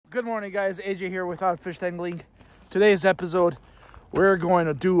Good morning, guys. AJ here with Fish Angling. Today's episode, we're going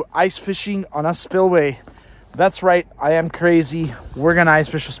to do ice fishing on a spillway. That's right, I am crazy. We're gonna ice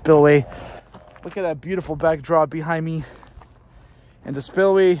fish a spillway. Look at that beautiful backdrop behind me. And the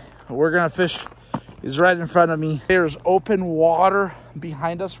spillway we're gonna fish is right in front of me. There's open water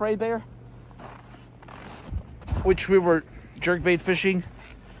behind us right there, which we were jerkbait fishing.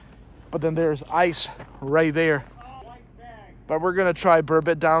 But then there's ice right there. But we're gonna try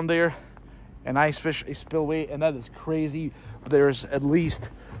burbot down there and ice fish a spillway, and that is crazy. There's at least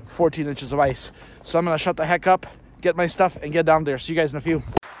 14 inches of ice. So I'm gonna shut the heck up, get my stuff, and get down there. See you guys in a few.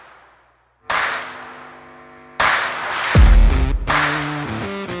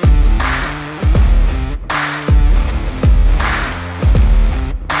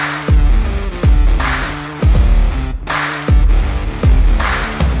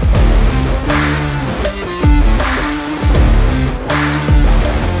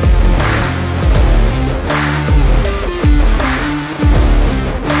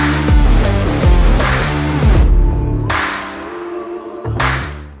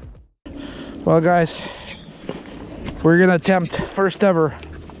 Well, guys, we're gonna attempt first ever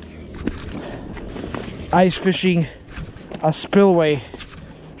ice fishing a spillway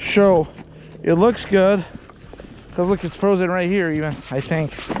show. It looks good because look, it's frozen right here even, I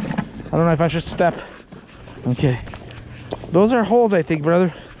think. I don't know if I should step. Okay, those are holes, I think,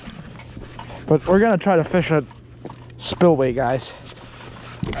 brother. But we're gonna try to fish a spillway, guys.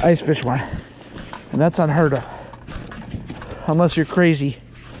 Ice fish one, and that's unheard of unless you're crazy.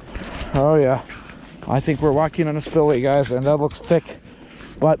 Oh yeah, I think we're walking on a spillway, guys, and that looks thick.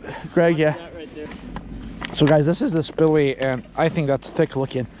 But Greg, yeah. So guys, this is the spillway, and I think that's thick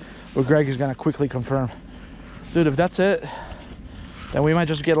looking. But Greg is gonna quickly confirm. Dude, if that's it, then we might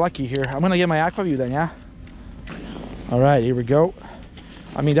just get lucky here. I'm gonna get my aqua view then, yeah. All right, here we go.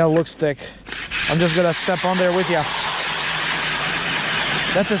 I mean, that looks thick. I'm just gonna step on there with you.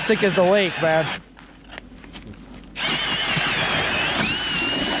 That's as thick as the lake, man.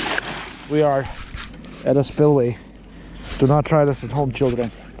 We are at a spillway. Do not try this at home,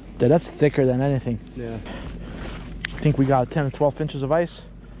 children. Dude, that's thicker than anything. Yeah. I think we got 10 or 12 inches of ice.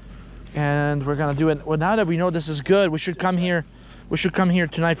 And we're gonna do it. Well, now that we know this is good, we should come here. We should come here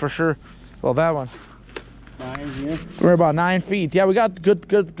tonight for sure. Well, that one. 9 here. We're about 9 feet. Yeah, we got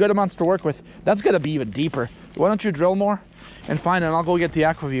good amounts to work with. That's gonna be even deeper. Why don't you drill more and find it, and I'll go get the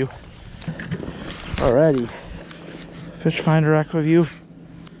aqua view. Alrighty. Fish finder aqua view.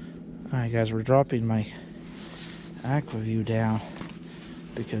 Alright, guys, we're dropping my aqua view down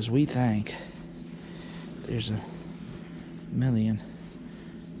because we think there's a million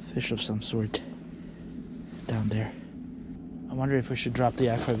fish of some sort down there. I wonder if we should drop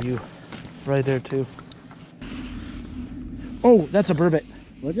the aqua view right there too. Oh, that's a burbot.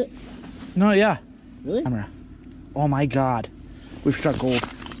 Was it? No, yeah. Really? Camera. Oh my god, we've struck gold.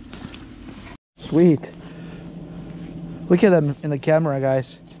 Sweet. Look at them in the camera,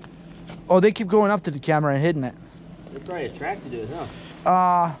 guys. Oh, they keep going up to the camera and hitting it. They're probably attracted to it,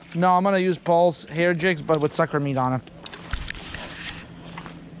 huh? No, I'm gonna use Paul's hair jigs, but with sucker meat on them.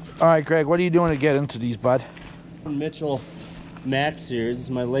 All right, Greg, what are you doing to get into these, bud? Mitchell Max Series. This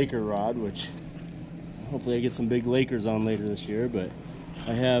is my Laker rod, which hopefully I get some big Lakers on later this year. But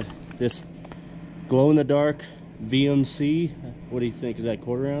I have this glow-in-the-dark VMC. What do you think? Is that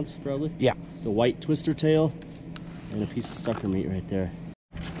 1/4 ounce, probably? Yeah. The white twister tail and a piece of sucker meat right there.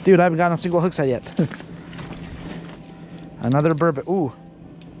 Dude, I haven't gotten a single hook set yet. Another burbot. Ooh,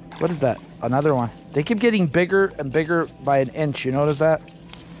 what is that? Another one. They keep getting bigger and bigger by an inch. You notice that?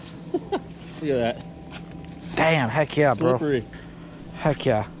 Look at that. Damn, heck yeah, Slippery. bro. Heck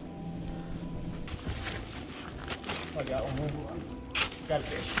yeah. I got one. Got a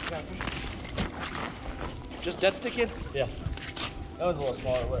fish. Got a fish. Just dead sticking? Yeah. That was a little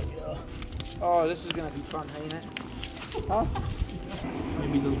smaller leg, yeah. Oh, this is gonna be fun, ain't it? Huh?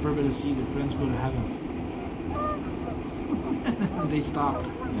 Maybe those burbot to see their friends go to heaven. They stop.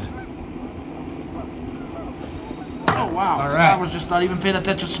 Yeah. Oh wow! All right. I was just not even paying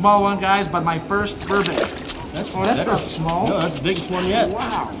attention. Small one, guys, but my first burbot. That's not small. No, that's the biggest one yet.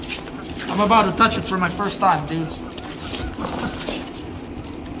 Wow! I'm about to touch it for my first time, dudes.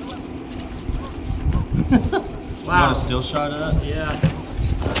 Wow! You want a still shot of that? Yeah.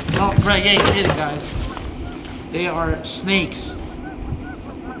 Well, Greg ain't kidding, guys. They are snakes.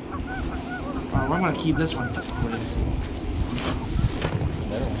 Wow, I'm gonna keep this one.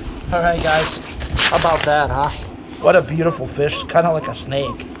 Alright, guys. How about that, huh? What a beautiful fish. Kind of like a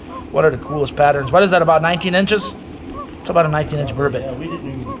snake. What are the coolest patterns? What is that, about 19 inches? It's about a 19-inch burbot. Yeah, we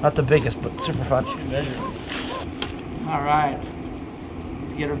didn't even... Not the biggest, but super fun. measure. All right.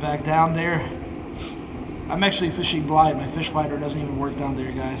 to get her back down there. I'm actually fishing blind. My fish finder doesn't even work down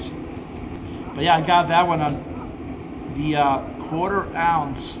there, guys. But yeah, I got that one on the 1/4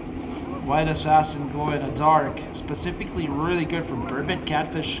 ounce white assassin glow in the dark. Specifically really good for burbot,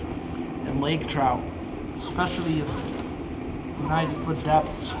 catfish, and lake trout, especially at 90-foot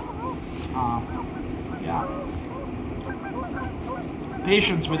depths. Yeah.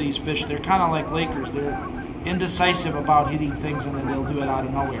 Patience with these fish. They're kind of like Lakers. They're indecisive about hitting things, and then they'll do it out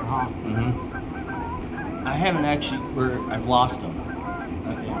of nowhere, huh? Mm-hmm. I haven't actually, I've lost them.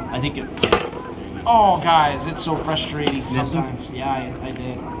 I think it. Oh, guys, it's so frustrating sometimes. Yeah, I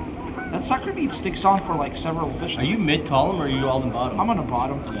did. That sucker meat sticks on for like several fish. Are you mid column or are you all in the bottom? I'm on the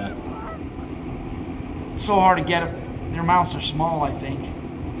bottom. Yeah. It's so hard to get it. Their mouths are small, I think.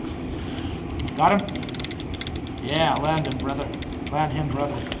 Got him? Yeah, land him, brother. Land him,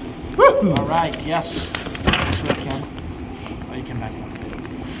 brother. Woo! All right, yes. Sure can. Oh, you can back up.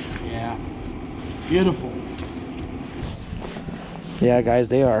 Yeah. Beautiful. Yeah, guys,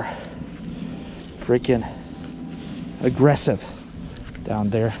 they are freaking aggressive down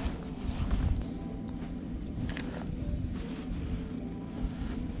there.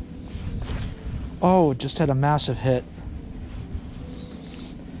 Oh, just had a massive hit.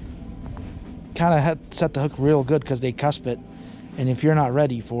 Kind of had set the hook real good because they cusp it, and if you're not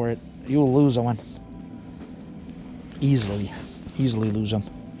ready for it, you'll lose one. Easily lose them.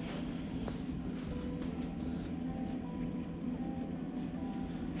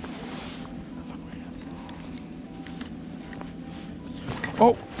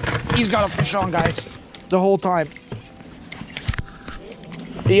 Oh, he's got a fish on, guys, the whole time.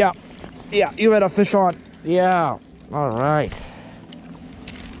 Yeah, you had a fish on. Yeah, all right.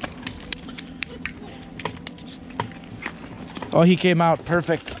 Oh, he came out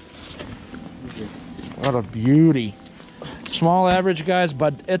perfect. What a beauty. Small average, guys,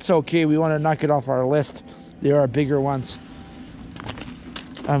 but it's okay. We want to knock it off our list. There are bigger ones.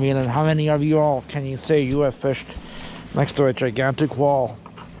 I mean, and how many of you all can you say you have fished next to a gigantic wall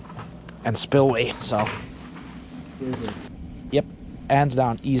and spillway? So, yep, hands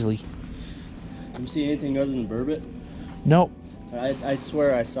down, easily. Did you see anything other than burbot? Nope. I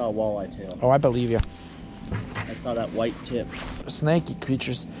swear I saw a walleye tail. Oh, I believe you. I saw that white tip. Snaky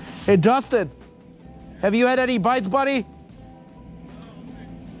creatures. Hey, Dustin, have you had any bites, buddy?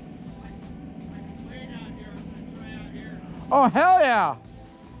 Oh, hell yeah.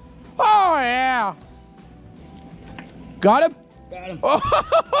 Oh, yeah. Got him? Got him.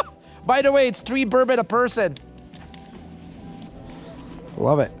 Oh, by the way, it's 3 burbot a person.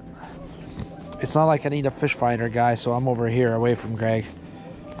 Love it. It's not like I need a fish finder, guys, so I'm over here away from Greg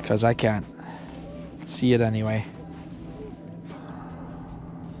because I can't see it anyway.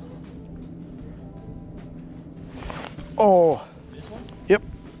 Oh. This one? Yep.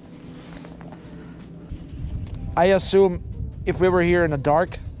 I assume if we were here in the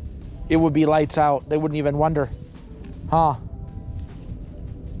dark, it would be lights out. They wouldn't even wonder. Huh?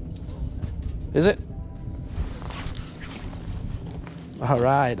 Is it? All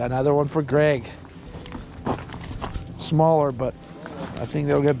right, another one for Greg. Smaller, but I think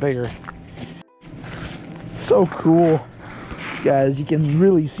they'll get bigger. So cool. Guys, you can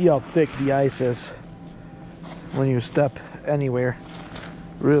really see how thick the ice is when you step anywhere.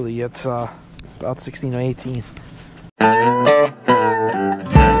 Really, it's about 16 or 18.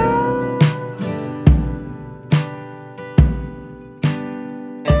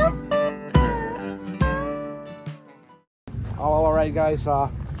 All right, guys,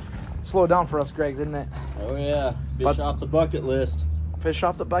 slowed down for us, Greg, didn't it? Oh yeah, fish off the bucket list. Fish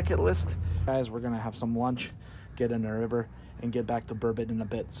off the bucket list. Guys, we're gonna have some lunch, get in the river, and get back to burbot in a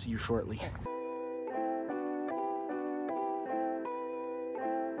bit. See you shortly.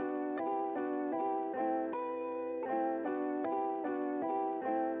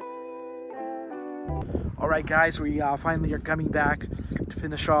 All right, guys, we finally are coming back to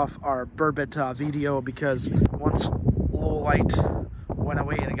finish off our burbot video because once low light went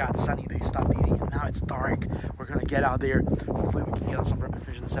away and it got sunny, they stopped eating, and now it's dark. We're gonna get out there. Hopefully we can get on some burbot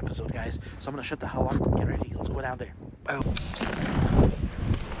fish in this episode, guys. So I'm gonna shut the hell up and get ready. Let's go down there. Boom.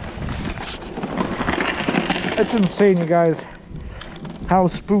 It's insane, you guys, how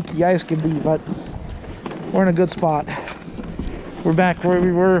spooky ice can be, but we're in a good spot. We're back where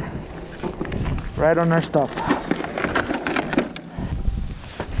we were, right on our stuff.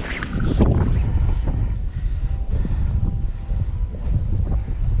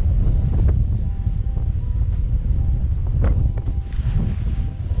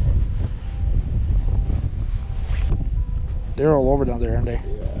 They're all over down there, aren't they?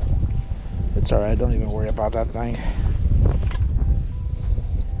 Yeah. It's alright, don't even worry about that thing.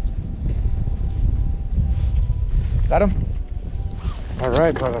 Got him? All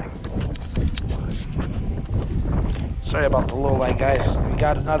right, brother. Sorry about the low light, guys. We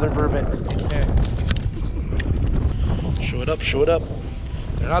got another burbot. Show it up, show it up.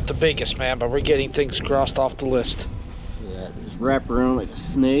 They're not the biggest, man, but we're getting things crossed off the list. Yeah, they just wrap around like a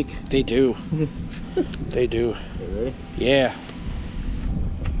snake. They do. They do. You ready? Yeah.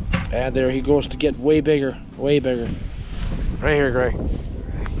 And there he goes to get way bigger, way bigger. Right here, Greg. All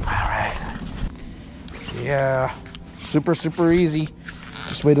right. Yeah. Super, super easy.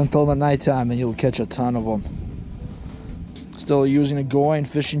 Just wait until the nighttime and you'll catch a ton of them. Still using a going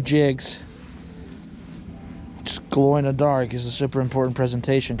fishing jigs. Just glow in the dark is a super important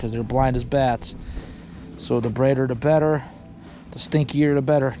presentation because they're blind as bats. So the brighter the better, the stinkier the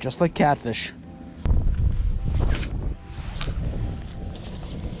better, just like catfish.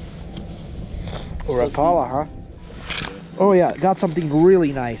 Or Rapala, huh? Oh yeah, got something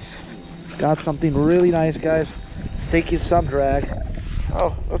really nice. Got something really nice, guys. It's taking some drag.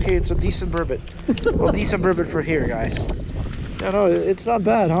 Oh, okay, it's a decent burbot. Well, decent burbot for here, guys. Yeah, no, it's not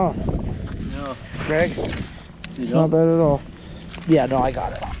bad, huh? No. Greg? It's not bad at all. Yeah, no, I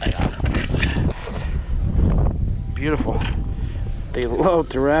got it. I got it. Beautiful. They love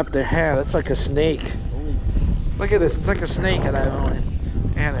to wrap their hand. It's like a snake. Look at this. It's like a snake that I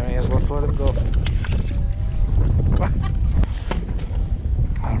own. Anyways, let's let him go.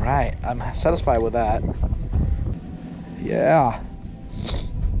 All right, I'm satisfied with that. Yeah.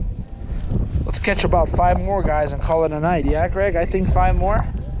 Let's catch about 5 more, guys, and call it a night. Yeah, Greg? I think 5 more.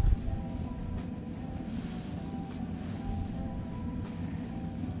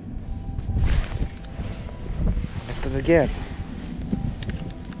 Missed it again.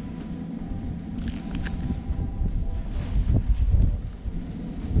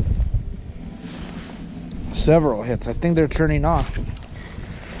 Several hits. I think they're turning off.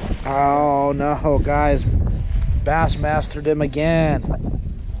 Oh no, guys. Bass mastered him again.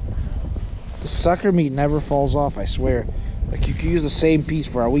 The sucker meat never falls off, I swear. Like, you can use the same piece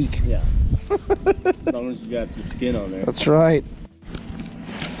for a week. Yeah. As long as you got some skin on there. That's right.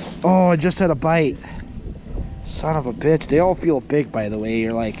 Oh, I just had a bite. Son of a bitch. They all feel big, by the way.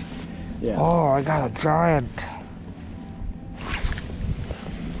 You're like, yeah. Oh, I got a giant.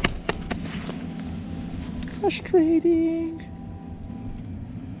 Frustrating.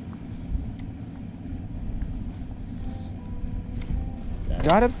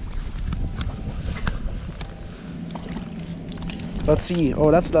 Got him? Let's see.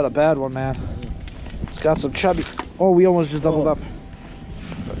 Oh, that's not a bad one, man. It's got some chubby. Oh, we almost just doubled up.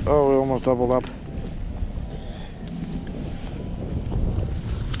 Oh, we almost doubled up.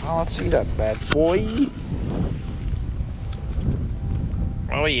 Oh, let's see that bad boy.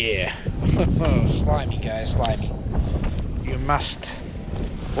 Oh, yeah. Slimy, guys, slimy. You must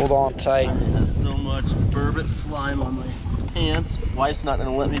hold on tight. I have so much burbot slime on my pants. Wife's not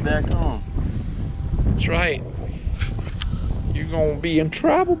gonna let me back home. That's right. You're gonna be in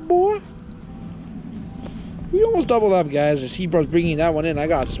trouble, boy. We almost doubled up, guys. As he was bringing that one in, I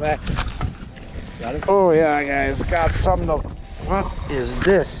got smacked. Got it? Oh yeah, guys, got something to... What is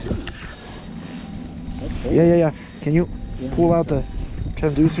this? Yeah. Can you pull out the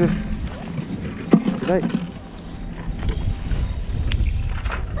transducer? Right.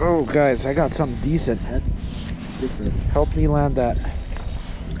 Oh, guys, I got something decent. That's different. Help me land that.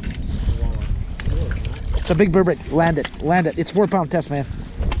 It's a big burbot. Land it. Land it. It's 4-pound test, man.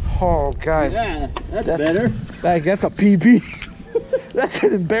 Oh, guys. Yeah, that's better. That's a PB. That's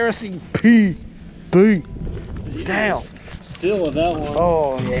an embarrassing PB. Damn. Still with that one.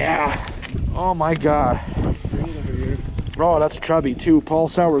 Oh, yeah. Oh, my God. Bring it over here. Oh, that's Chubby, too. Paul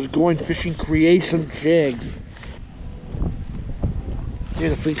Sauer's Going Fishing Creation jigs.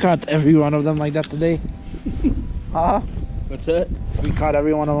 Dude, if we caught every one of them like that today. Huh? What's that? We caught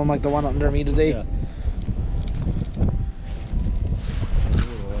every one of them like the one under me today. Yeah.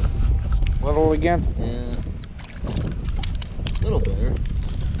 Little again? Yeah. A little better.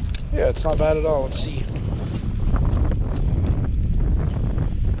 Yeah, it's not bad at all. Let's see.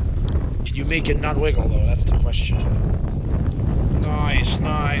 Can you make it not wiggle, though? That's the question. Nice.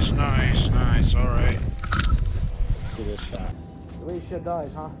 All right. Look at this shot. The way shit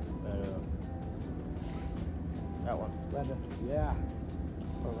dies, huh? That one. Brenda. Yeah.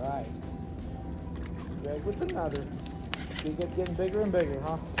 All right. Greg with another. You get getting bigger and bigger,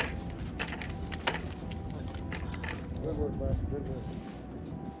 huh? Good work, bud. Good work.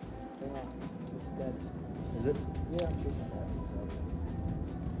 Hang on. It's dead. Is it? Yeah, I'm shaking that.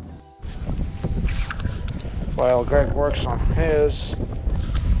 While Greg works on his,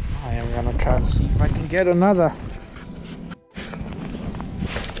 I am gonna try to see if I can get another.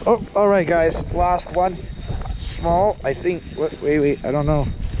 Oh, all right, guys. Last one. small. I think, wait, I don't know.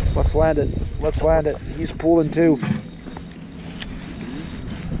 Let's land it. Let's land it. He's pulling too.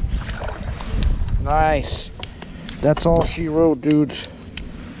 Nice. That's all she wrote, dude.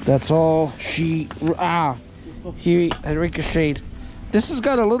 That's all she... He had ricocheted. This has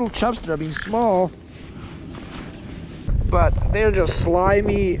got a little chubster. I mean, small. But they're just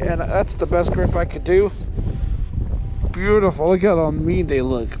slimy, and that's the best grip I could do. Beautiful. Look how mean they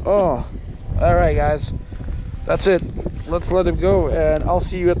look. Oh. Alright, guys. That's it. Let's let him go, and I'll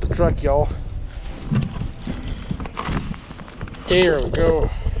see you at the truck, y'all. There we go.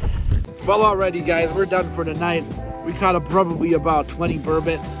 Well, alrighty, guys. We're done for the night. We caught up probably about 20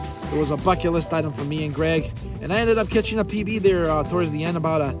 burbot. It was a bucket list item for me and Greg. And I ended up catching a PB there towards the end,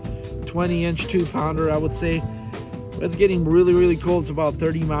 about a 20-inch 2-pounder, I would say. It's getting really, really cold. It's about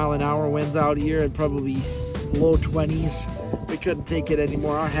 30-mile-an-hour winds out here and probably low 20s. We couldn't take it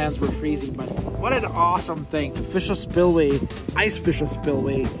anymore. Our hands were freezing. But what an awesome thing to fish a spillway, ice fish a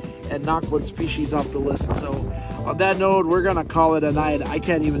spillway, and knock one species off the list. So on that note, we're going to call it a night. I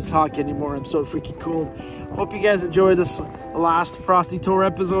can't even talk anymore. I'm so freaking cold. Hope you guys enjoyed this last Frosty Tour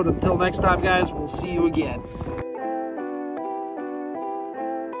episode. Until next time, guys, we'll see you again.